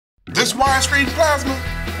this widescreen plasma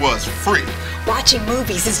was free. Watching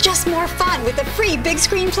movies is just more fun with a free big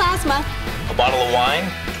screen plasma. A bottle of wine,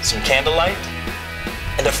 some candlelight,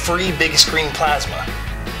 and a free big screen plasma.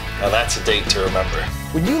 Now that's a date to remember.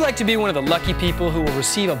 Would you like to be one of the lucky people who will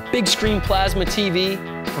receive a big screen plasma TV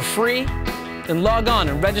for free? Then log on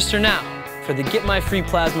and register now for the Get My Free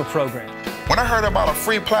Plasma program. When I heard about a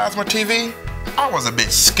free plasma TV, I was a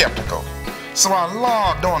bit skeptical, so I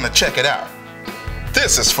logged on to check it out.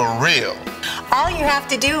 This is for real. All you have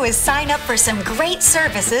to do is sign up for some great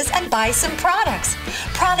services and buy some products.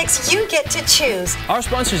 Products you get to choose. Our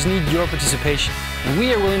sponsors need your participation, and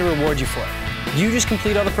we are willing to reward you for it. You just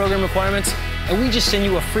complete all the program requirements, and we just send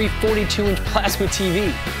you a free 42-inch plasma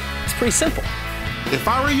TV. It's pretty simple. If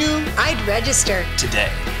I were you, I'd register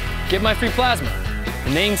Today. Get My Free Plasma.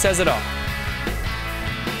 The name says it all.